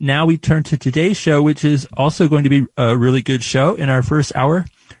now we turn to today's show, which is also going to be a really good show. In our first hour,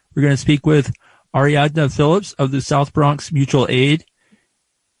 we're going to speak with Ariadna Phillips of the South Bronx Mutual Aid,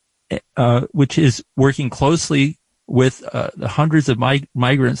 which is working closely with the hundreds of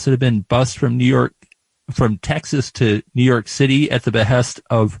migrants that have been bused from Texas to New York City at the behest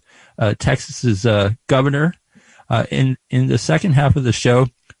of Texas's governor. In the second half of the show,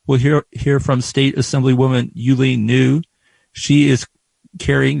 we'll hear from State Assemblywoman Yuh-Line Niou. She is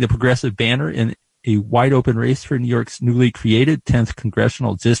carrying the progressive banner in a wide open race for New York's newly created 10th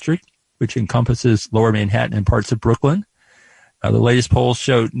Congressional District, which encompasses Lower Manhattan and parts of Brooklyn. The latest polls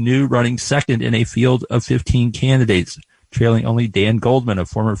show Niou running second in a field of 15 candidates, trailing only Dan Goldman, a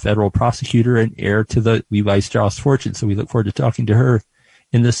former federal prosecutor and heir to the Levi Strauss fortune. So we look forward to talking to her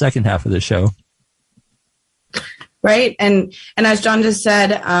in the second half of the show. Right. And as John just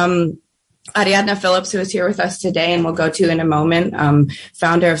said, Ariadna Phillips, who is here with us today and we'll go to in a moment,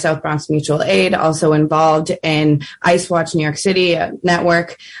 founder of South Bronx Mutual Aid, also involved in ICE Watch New York City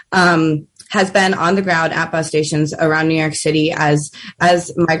network, has been on the ground at bus stations around New York City as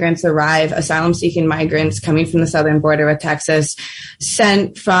migrants arrive, asylum-seeking migrants coming from the southern border with Texas,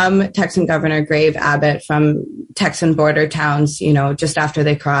 sent from Texan Governor Grave Abbott from Texan border towns, just after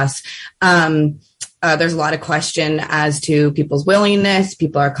they cross. There's a lot of question as to people's willingness.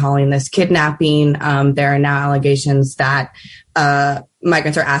 People are calling this kidnapping. There are now allegations that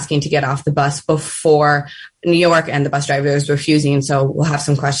migrants are asking to get off the bus before New York, and the bus driver is refusing. So we'll have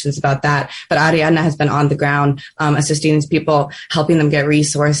some questions about that. But Ariadna has been on the ground assisting these people, helping them get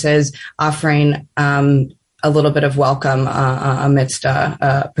resources, offering a little bit of welcome amidst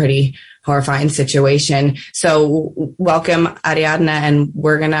a pretty horrifying situation. So welcome, Ariadna, and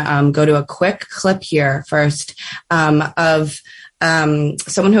we're going to go to a quick clip here first of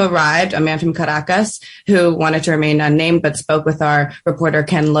someone who arrived, a man from Caracas, who wanted to remain unnamed, but spoke with our reporter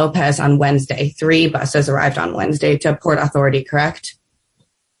Ken Lopez on Wednesday. 3 buses arrived on Wednesday to Port Authority, correct?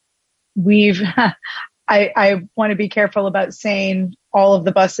 I want to be careful about saying all of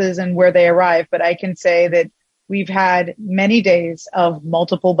the buses and where they arrive, but I can say that we've had many days of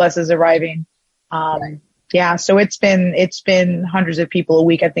multiple buses arriving. Right. Yeah, so it's been hundreds of people a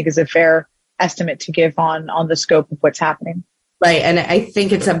week, I think is a fair estimate to give on the scope of what's happening. Right, and I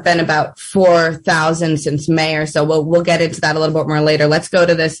think it's been about 4,000 since May or so. We'll get into that a little bit more later. Let's go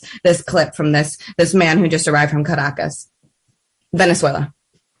to this clip from this man who just arrived from Caracas, Venezuela.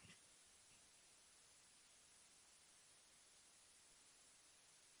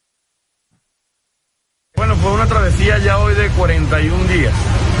 Bueno, fue una travesía ya hoy de 41 días.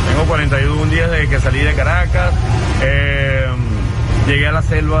 Tengo 41 días desde que salí de Caracas. Llegué a la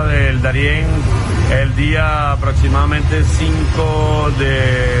selva del Darién el día aproximadamente 5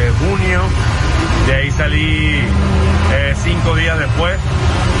 de junio. De ahí salí 5 días después.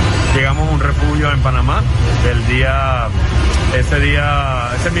 Llegamos a un refugio en Panamá.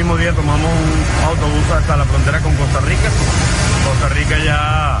 Ese mismo día tomamos un autobús hasta la frontera con Costa Rica. Costa Rica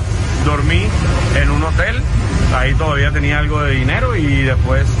ya dormí en un hotel, ahí todavía tenía algo de dinero y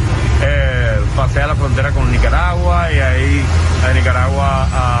después pasé a la frontera con Nicaragua y ahí de Nicaragua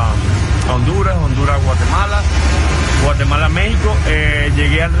a Honduras, Guatemala, México.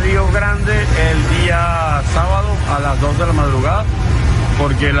 Llegué al Río Grande el día sábado a las 2 de la madrugada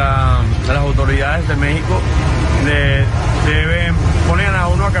porque las autoridades de México ponen a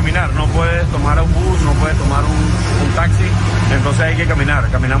uno a caminar, no puedes tomar un bus, no puedes tomar un taxi, entonces hay que caminar.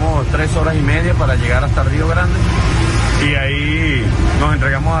 Caminamos 3 horas y media para llegar hasta Río Grande y ahí nos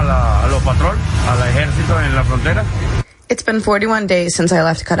entregamos a los patrón, al ejército en la frontera. It's been 41 days since I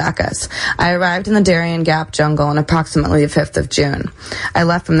left Caracas. I arrived in the Darien Gap jungle on approximately the 5th of June. I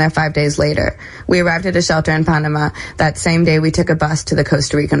left from there 5 days later. We arrived at a shelter in Panama. That same day, we took a bus to the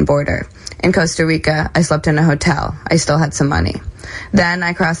Costa Rican border. In Costa Rica, I slept in a hotel. I still had some money. Then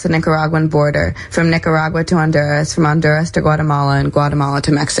I crossed the Nicaraguan border, from Nicaragua to Honduras, from Honduras to Guatemala, and Guatemala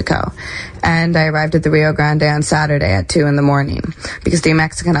to Mexico. And I arrived at the Rio Grande on Saturday at 2 a.m, because the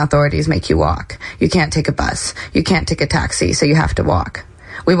Mexican authorities make you walk. You can't take a bus. You can't take a taxi, so you have to walk.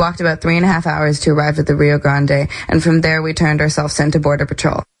 We walked about 3.5 hours to arrive at the Rio Grande, and from there we turned ourselves into Border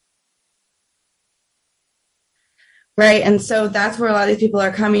Patrol. Right, and so that's where a lot of these people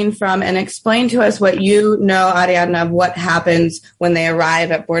are coming from. And explain to us what you know, Ariadna, of what happens when they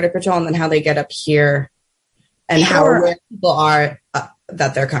arrive at Border Patrol and then how they get up here and how aware people are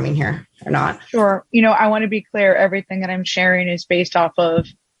that they're coming here or not. Sure. I want to be clear. Everything that I'm sharing is based off of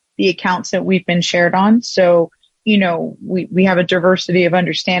the accounts that we've been shared on. So, we have a diversity of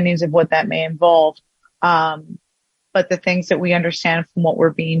understandings of what that may involve. But the things that we understand from what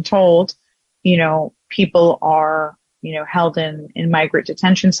we're being told, people are held in migrant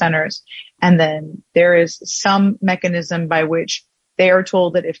detention centers. And then there is some mechanism by which they are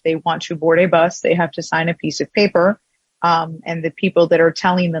told that if they want to board a bus, they have to sign a piece of paper. And the people that are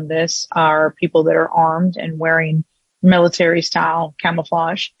telling them this are people that are armed and wearing military style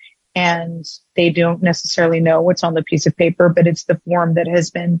camouflage. And they don't necessarily know what's on the piece of paper, but it's the form that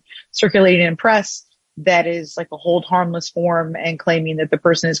has been circulated in press that is like a hold harmless form and claiming that the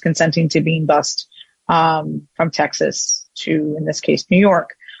person is consenting to being bused from Texas to, in this case, New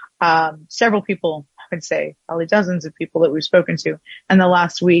York. Several people, I would say, probably dozens of people that we've spoken to in the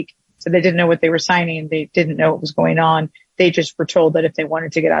last week, so they didn't know what they were signing. They didn't know what was going on. They just were told that if they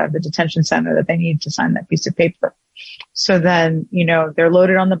wanted to get out of the detention center, that they needed to sign that piece of paper. So then, they're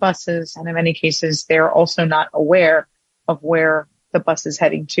loaded on the buses, and in many cases, they're also not aware of where the bus is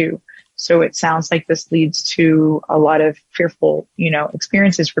heading to. So it sounds like this leads to a lot of fearful,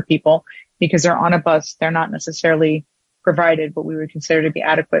 experiences for people because they're on a bus. They're not necessarily provided what we would consider to be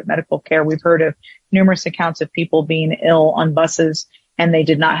adequate medical care. We've heard of numerous accounts of people being ill on buses and they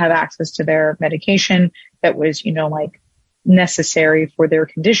did not have access to their medication that was, necessary for their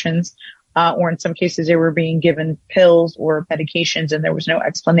conditions. Or in some cases, they were being given pills or medications and there was no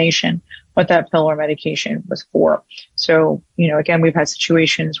explanation what that pill or medication was for. So, again, we've had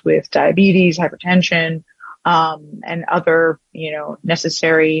situations with diabetes, hypertension, and other,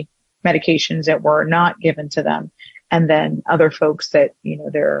 necessary medications that were not given to them. And then other folks that,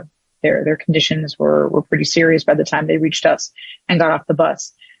 their conditions were pretty serious by the time they reached us and got off the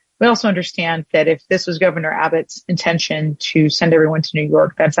bus. We also understand that if this was Governor Abbott's intention to send everyone to New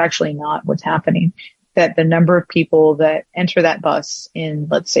York, that's actually not what's happening. That the number of people that enter that bus in,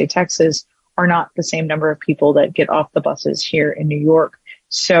 let's say, Texas are not the same number of people that get off the buses here in New York.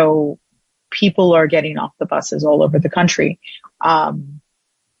 So people are getting off the buses all over the country.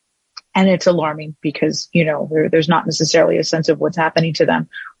 And it's alarming because, there's not necessarily a sense of what's happening to them.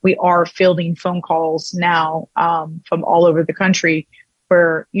 We are fielding phone calls now, from all over the country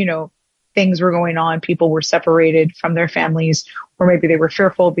where, things were going on. People were separated from their families, or maybe they were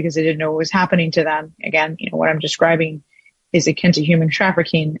fearful because they didn't know what was happening to them. Again, what I'm describing is akin to human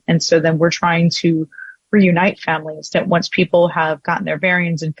trafficking. And so then we're trying to reunite families that once people have gotten their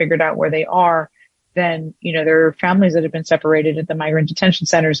bearings and figured out where they are, then, there are families that have been separated at the migrant detention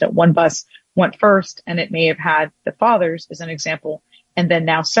centers that one bus went first and it may have had the fathers as an example. And then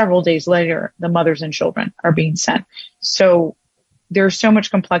now several days later, the mothers and children are being sent. So there's so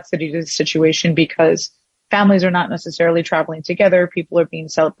much complexity to the situation because families are not necessarily traveling together. People are being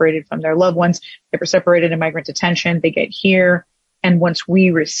separated from their loved ones. They were separated in migrant detention. They get here. And once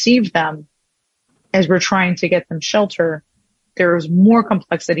we receive them, as we're trying to get them shelter, there's more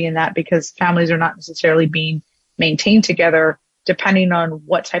complexity in that because families are not necessarily being maintained together depending on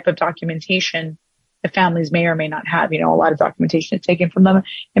what type of documentation the families may or may not have. A lot of documentation is taken from them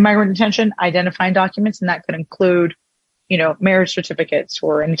in migrant detention, identifying documents, and that could include marriage certificates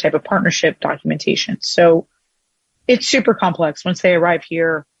or any type of partnership documentation. So it's super complex. Once they arrive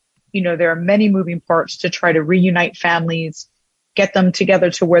here, there are many moving parts to try to reunite families, get them together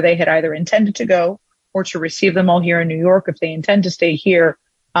to where they had either intended to go or to receive them all here in New York if they intend to stay here.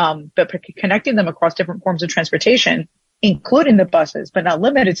 But connecting them across different forms of transportation, including the buses, but not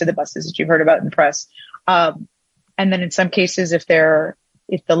limited to the buses that you've heard about in the press. And then in some cases, if the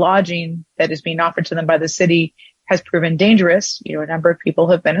lodging that is being offered to them by the city has proven dangerous, a number of people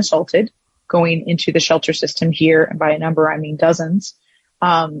have been assaulted going into the shelter system here, and by a number, I mean dozens,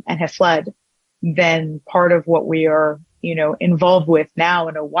 and have fled, then part of what we are, involved with now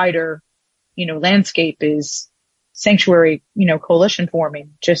in a wider, landscape is sanctuary, coalition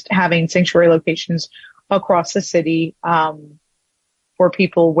forming, just having sanctuary locations across the city, for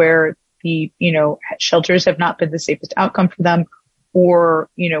people where the, shelters have not been the safest outcome for them, or,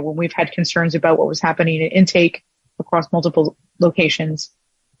 when we've had concerns about what was happening at intake across multiple locations,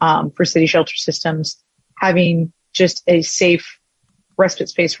 for city shelter systems, having just a safe respite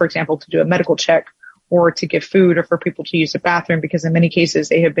space, for example, to do a medical check or to give food or for people to use a bathroom, because in many cases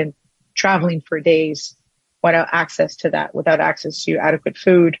they have been traveling for days without access to that, without access to adequate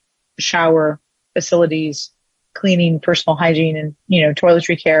food, shower facilities, cleaning, personal hygiene, and,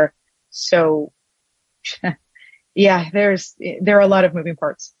 toiletry care. So yeah, there are a lot of moving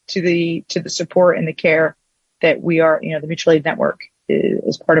parts to the support and the care that we are, the mutual aid network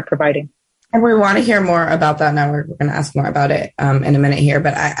is part of providing. And we want to hear more about that network. We're going to ask more about it in a minute here.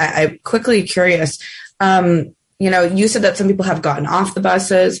 But I'm quickly curious, you said that some people have gotten off the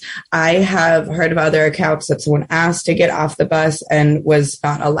buses. I have heard of other accounts that someone asked to get off the bus and was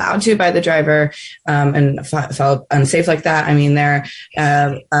not allowed to by the driver, and felt unsafe like that. I mean,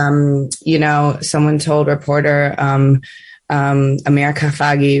 someone told reporter, Amir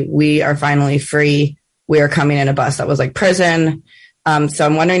Khafagi, we are finally free. We are coming in a bus that was like prison. So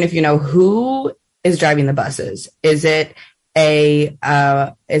I'm wondering if you know who is driving the buses. Is it a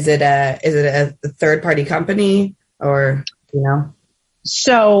third party company, or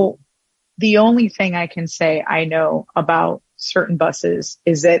So the only thing I can say I know about certain buses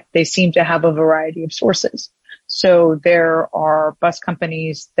is that they seem to have a variety of sources. So there are bus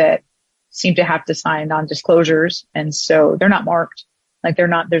companies that seem to have to sign non-disclosures, and so they're not marked. Like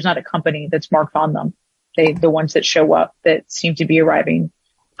there's not a company that's marked on them. The ones that show up that seem to be arriving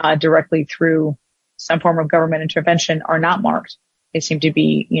directly through some form of government intervention are not marked. They seem to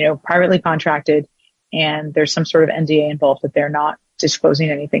be, privately contracted, and there's some sort of NDA involved that they're not disclosing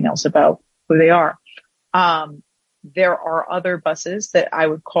anything else about who they are. There are other buses that I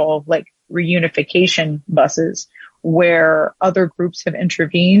would call like reunification buses, where other groups have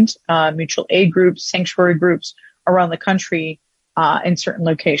intervened, mutual aid groups, sanctuary groups around the country, in certain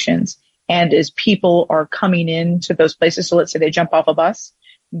locations. And as people are coming into those places, so let's say they jump off a bus,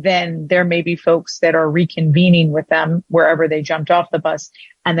 then there may be folks that are reconvening with them wherever they jumped off the bus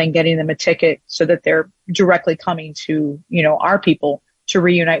and then getting them a ticket so that they're directly coming to, our people to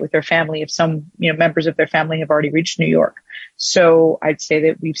reunite with their family if some, members of their family have already reached New York. So I'd say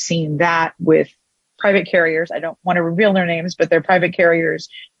that we've seen that with private carriers. I don't want to reveal their names, but they're private carriers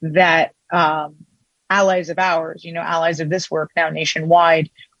that, allies of ours, allies of this work now nationwide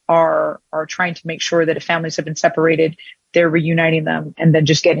are trying to make sure that if families have been separated, they're reuniting them and then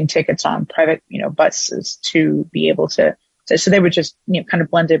just getting tickets on private, buses to be able to so they would just, kind of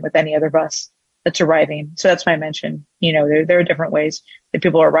blend in with any other bus that's arriving. So that's why I mentioned, there are different ways that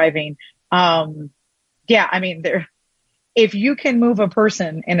people are arriving. If you can move a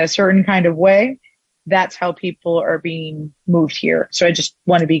person in a certain kind of way, that's how people are being moved here. So I just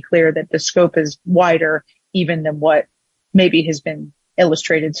want to be clear that the scope is wider even than what maybe has been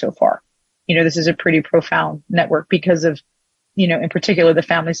illustrated so far. This is a pretty profound network because of, in particular, the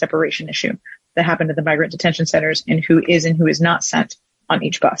family separation issue that happened at the migrant detention centers and who is and who is not sent on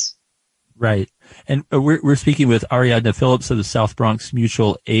each bus. Right. And we're speaking with Ariadna Phillips of the South Bronx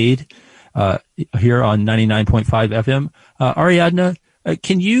Mutual Aid, here on 99.5 FM. Ariadna,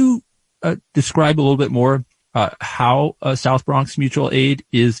 can you describe a little bit more how South Bronx Mutual Aid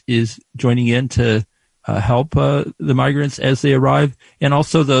is joining in to help the migrants as they arrive, and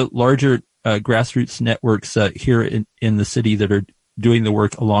also the larger grassroots networks here in the city that are doing the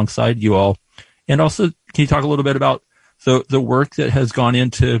work alongside you all? And also, can you talk a little bit about the work that has gone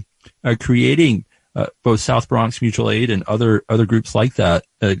into creating both South Bronx Mutual Aid and other groups like that?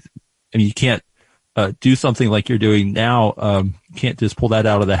 You can't do something like you're doing now. You can't just pull that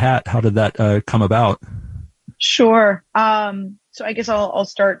out of the hat. How did that come about? Sure. So I guess I'll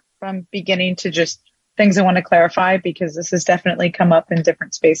start from beginning to just things I want to clarify, because this has definitely come up in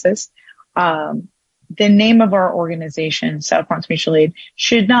different spaces. The name of our organization, South Bronx Mutual Aid,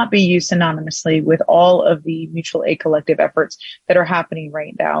 should not be used synonymously with all of the mutual aid collective efforts that are happening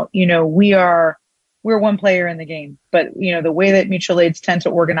right now. We're one player in the game, but the way that mutual aids tend to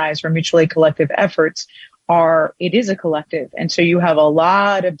organize or mutual aid collective efforts it is a collective. And so you have a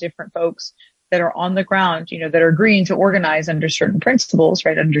lot of different folks that are on the ground, that are agreeing to organize under certain principles,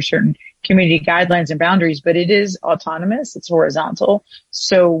 right, under certain community guidelines and boundaries, but it is autonomous. It's horizontal.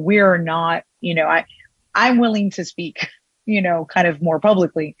 So we're not, I'm willing to speak, kind of more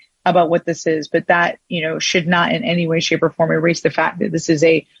publicly about what this is, but that, should not in any way, shape, or form erase the fact that this is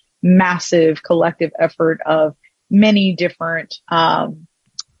a massive collective effort of many different,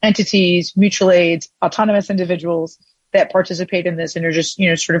 entities, mutual aids, autonomous individuals that participate in this and are just,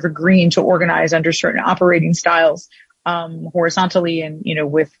 sort of agreeing to organize under certain operating styles, horizontally and,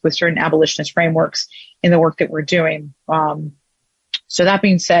 with certain abolitionist frameworks in the work that we're doing. So that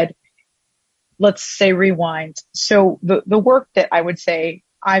being said, let's say rewind. So the work that I would say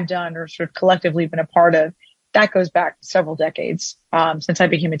I've done or sort of collectively been a part of, that goes back several decades, since I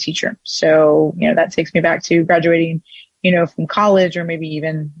became a teacher. So, that takes me back to graduating, from college or maybe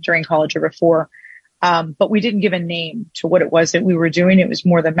even during college or before. But we didn't give a name to what it was that we were doing. It was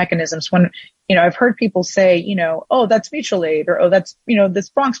more the mechanisms. When, I've heard people say, oh, that's mutual aid, or, oh, that's, this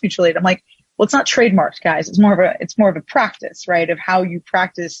Bronx Mutual Aid. I'm like, well, it's not trademarked, guys. It's more of a practice, right? Of how you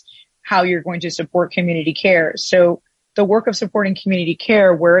practice, how you're going to support community care. So the work of supporting community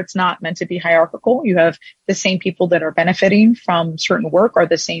care, where it's not meant to be hierarchical. You have the same people that are benefiting from certain work are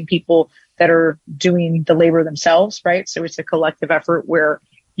the same people that are doing the labor themselves, right? So it's a collective effort where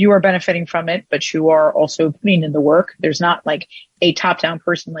you are benefiting from it, but you are also putting in the work. There's not like a top-down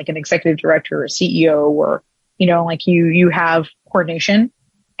person, like an executive director or CEO, or, like you have coordination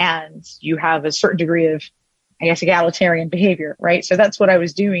and you have a certain degree of, I guess, egalitarian behavior, right? So that's what I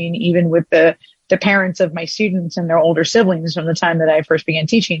was doing, even with the parents of my students and their older siblings from the time that I first began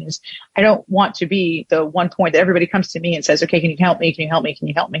teaching. Is I don't want to be the one point that everybody comes to me and says, okay, can you help me? Can you help me? Can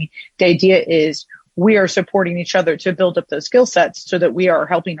you help me? The idea is we are supporting each other to build up those skill sets so that we are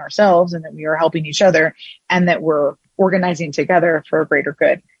helping ourselves and that we are helping each other and that we're organizing together for a greater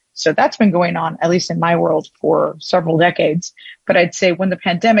good. So that's been going on, at least in my world, for several decades. But I'd say when the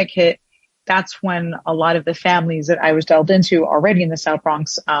pandemic hit, that's when a lot of the families that I was delved into already in the South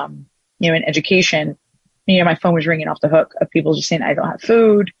Bronx, in education, my phone was ringing off the hook of people just saying, I don't have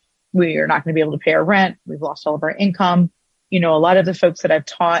food. We are not going to be able to pay our rent. We've lost all of our income. A lot of the folks that I've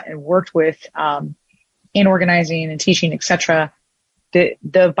taught and worked with, in organizing and teaching, et cetera,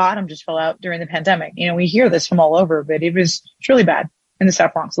 the bottom just fell out during the pandemic. We hear this from all over, but it's really bad in the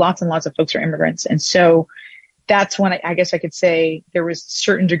South Bronx. Lots and lots of folks are immigrants. And so that's when I guess I could say there was a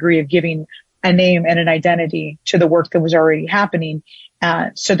certain degree of giving a name and an identity to the work that was already happening,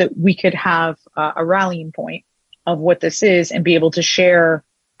 so that we could have a rallying point of what this is and be able to share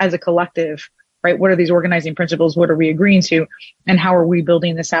as a collective, right? What are these organizing principles? What are we agreeing to? And how are we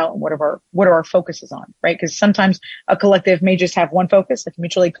building this out? And what are our focuses on, right? Because sometimes a collective may just have one focus. Like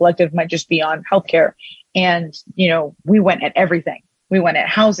mutual aid collective might just be on healthcare. And, we went at everything. We went at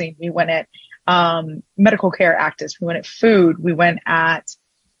housing. We went at medical care activists. We went at food. We went at,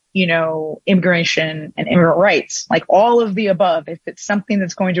 immigration and immigrant rights, like all of the above. If it's something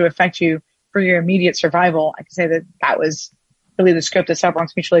that's going to affect you for your immediate survival, I can say that was really the scope that South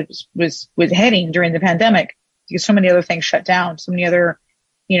Bronx Mutual Aid was heading during the pandemic, because so many other things shut down, so many other,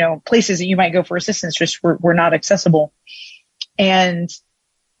 places that you might go for assistance just were not accessible. And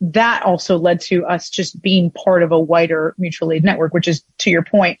that also led to us just being part of a wider mutual aid network, which is, to your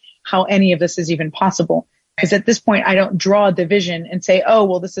point, how any of this is even possible. Because at this point, I don't draw a division and say, oh,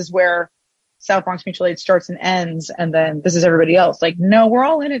 well, this is where South Bronx Mutual Aid starts and ends, and then this is everybody else. Like, no, we're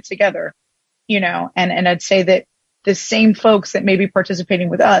all in it together, and I'd say that the same folks that may be participating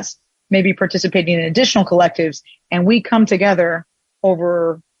with us may be participating in additional collectives, and we come together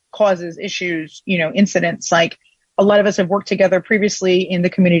over causes, issues, incidents. Like a lot of us have worked together previously in the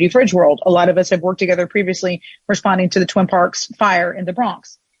community fridge world. A lot of us have worked together previously responding to the Twin Parks fire in the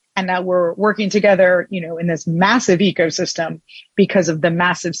Bronx. And now we're working together, in this massive ecosystem because of the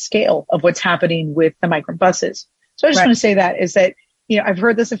massive scale of what's happening with the migrant buses. So I just want to say that is that, I've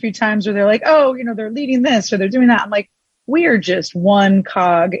heard this a few times where they're like, oh, they're leading this or they're doing that. I'm like, we are just one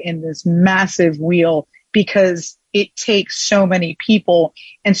cog in this massive wheel, because it takes so many people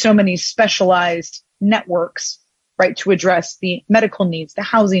and so many specialized networks, right, to address the medical needs, the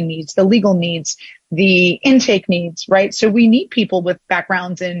housing needs, the legal needs, the intake needs, right? So we need people with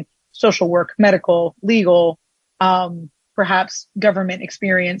backgrounds in social work, medical, legal, perhaps government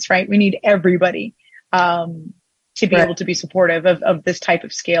experience, right? We need everybody to be able to be supportive of this type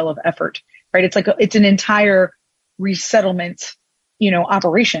of scale of effort, right? It's an entire resettlement,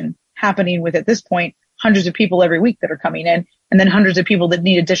 operation happening with, at this point, hundreds of people every week that are coming in, and then hundreds of people that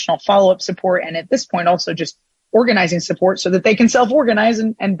need additional follow-up support. And at this point, also just organizing support so that they can self-organize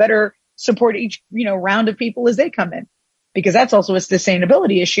and better support each, round of people as they come in, because that's also a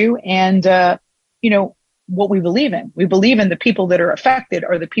sustainability issue. And, what we believe in. We believe in the people that are affected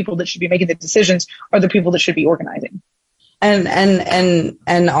are the people that should be making the decisions, are the people that should be organizing.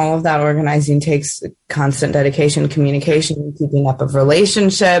 And all of that organizing takes constant dedication, communication, keeping up of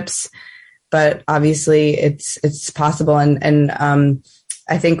relationships. But obviously it's possible. And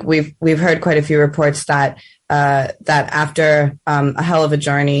I think we've heard quite a few reports that after a hell of a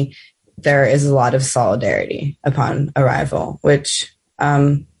journey, there is a lot of solidarity upon arrival, which,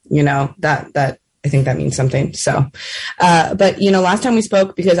 that I think that means something. So, but last time we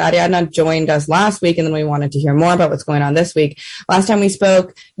spoke, because Ariadna joined us last week, and then we wanted to hear more about what's going on this week. Last time we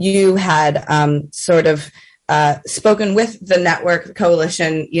spoke, you had spoken with the network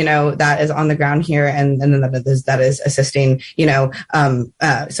coalition, that is on the ground here, and then that is assisting,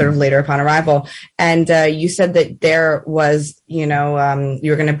 sort of later upon arrival. And you said that there was, you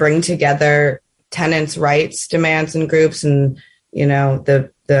were going to bring together tenants' rights, demands, and groups, and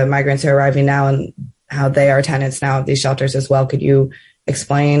the migrants who are arriving now and how they are tenants now of these shelters as well. Could you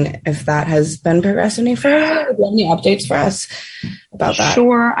explain if that has been progressed any further? Any updates for us about that?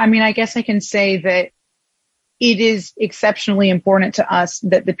 Sure. I mean, I guess I can say that, it is exceptionally important to us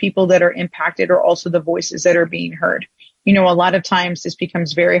that the people that are impacted are also the voices that are being heard. You know, a lot of times this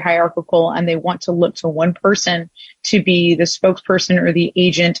becomes very hierarchical and they want to look to one person to be the spokesperson or the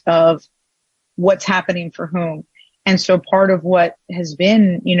agent of what's happening for whom. And so part of what has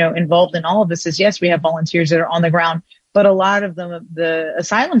been, you know, involved in all of this is, yes, we have volunteers that are on the ground, but a lot of them, the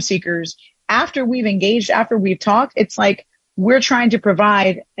asylum seekers, after we've engaged, after we've talked, it's like we're trying to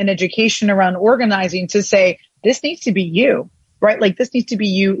provide an education around organizing to say, this needs to be you, right? Like this needs to be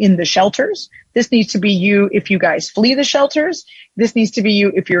you in the shelters. This needs to be you if you guys flee the shelters. This needs to be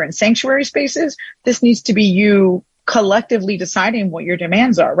you if you're in sanctuary spaces. This needs to be you collectively deciding what your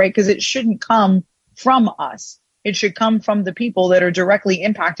demands are, right? Because it shouldn't come from us. It should come from the people that are directly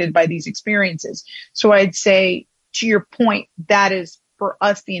impacted by these experiences. So I'd say, to your point, that is for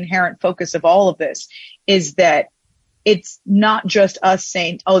us the inherent focus of all of this, is that it's not just us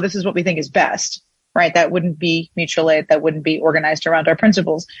saying, oh, this is what we think is best. Right? That wouldn't be mutual aid. That wouldn't be organized around our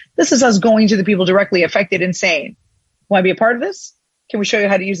principles. This is us going to the people directly affected and saying, want to be a part of this? Can we show you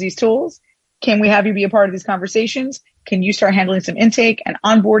how to use these tools? Can we have you be a part of these conversations? Can you start handling some intake and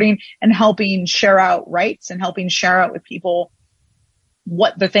onboarding and helping share out rights and helping share out with people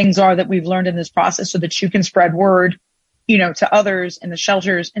what the things are that we've learned in this process so that you can spread word, you know, to others in the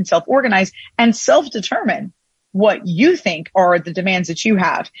shelters and self-organize and self-determine what you think are the demands that you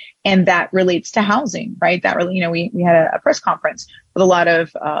have. And that relates to housing, right? That really, you know, we had a press conference with a lot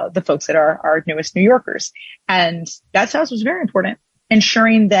of the folks that are our newest New Yorkers. And that to us was very important,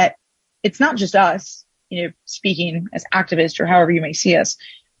 ensuring that it's not just us, you know, speaking as activists or however you may see us,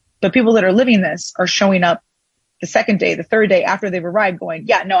 but people that are living this are showing up the second day, the third day after they've arrived going,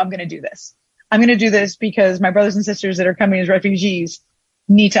 yeah, no, I'm going to do this. I'm going to do this because my brothers and sisters that are coming as refugees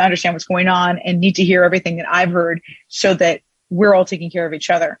need to understand what's going on and need to hear everything that I've heard so that we're all taking care of each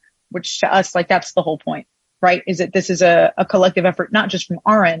other, which to us, like, that's the whole point, right? Is that this is a collective effort, not just from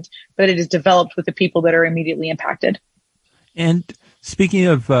our end, but it is developed with the people that are immediately impacted. And speaking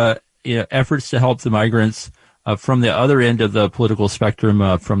of efforts to help the migrants from the other end of the political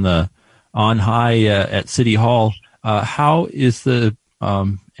spectrum, from the on high at City Hall, how is the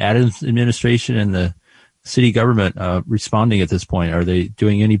Adams administration and the city government responding at this point? Are they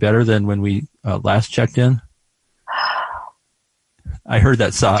doing any better than when we last checked in? I heard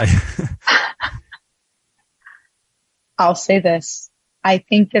that sigh. I'll say this. I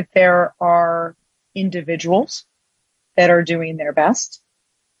think that there are individuals that are doing their best.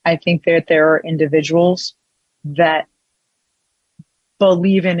 I think that there are individuals that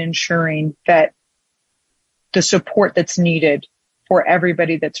believe in ensuring that the support that's needed for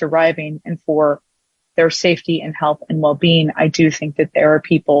everybody that's arriving and for their safety and health and well-being. I do think that there are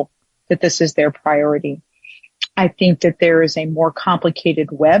people that this is their priority. I think that there is a more complicated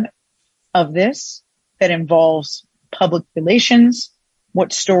web of this that involves public relations,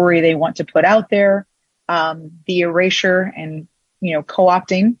 what story they want to put out there, the erasure and, you know,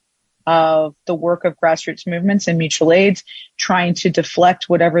 co-opting of the work of grassroots movements and mutual aids, trying to deflect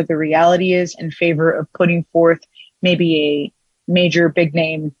whatever the reality is in favor of putting forth maybe a major big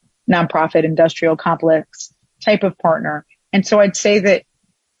name nonprofit industrial complex type of partner. And so I'd say that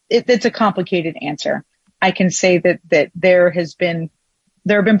it's a complicated answer. I can say that there have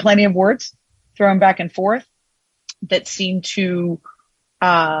been plenty of words thrown back and forth that seem to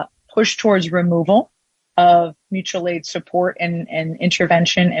push towards removal of mutual aid support and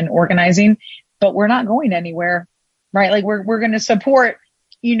intervention and organizing, but we're not going anywhere, right? Like we're going to support,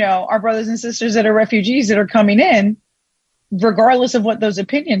 you know, our brothers and sisters that are refugees that are coming in, regardless of what those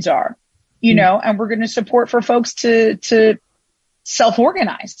opinions are, you know, and we're going to support for folks to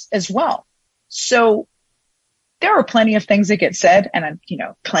self-organize as well. So there are plenty of things that get said, and, you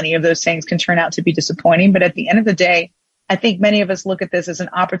know, plenty of those things can turn out to be disappointing. But at the end of the day, I think many of us look at this as an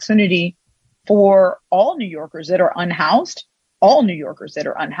opportunity for all New Yorkers that are unhoused,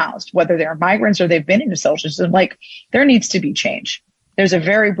 whether they're migrants or they've been in the social system. Like, there needs to be change. There's a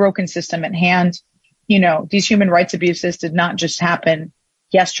very broken system at hand. You know, these human rights abuses did not just happen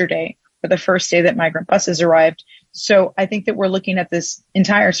yesterday or the first day that migrant buses arrived. So I think that we're looking at this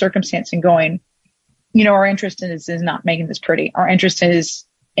entire circumstance and going, you know, our interest is not making this pretty. Our interest is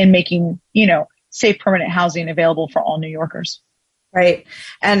in making, you know, safe permanent housing available for all New Yorkers. Right.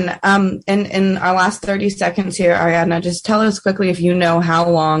 And in our last 30 seconds here, Ariadna, just tell us quickly if you know how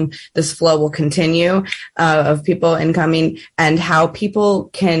long this flow will continue of people incoming and how people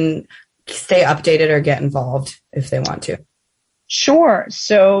can stay updated or get involved if they want to. Sure.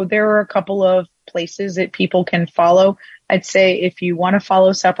 So there are a couple of places that people can follow. I'd say if you want to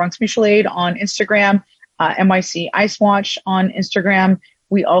follow South Bronx Mutual Aid on Instagram, NYC ICE Watch on Instagram,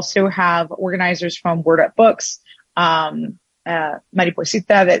 We also have organizers from Word Up Books, Mariposita,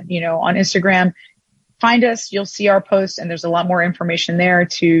 that, on Instagram. Find us, you'll see our posts, and there's a lot more information there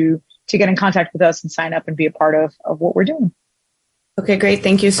to get in contact with us and sign up and be a part of what we're doing. Okay, great.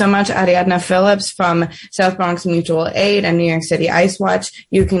 Thank you so much, Ariadna Phillips from South Bronx Mutual Aid and New York City Ice Watch.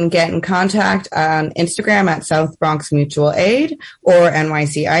 You can get in contact on Instagram at South Bronx Mutual Aid or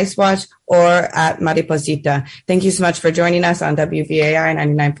NYC Ice Watch or at Mariposita. Thank you so much for joining us on WVAI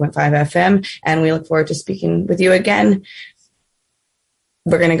 99.5 FM, and we look forward to speaking with you again.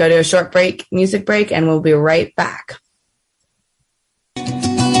 We're going to go to a short music break, and we'll be right back.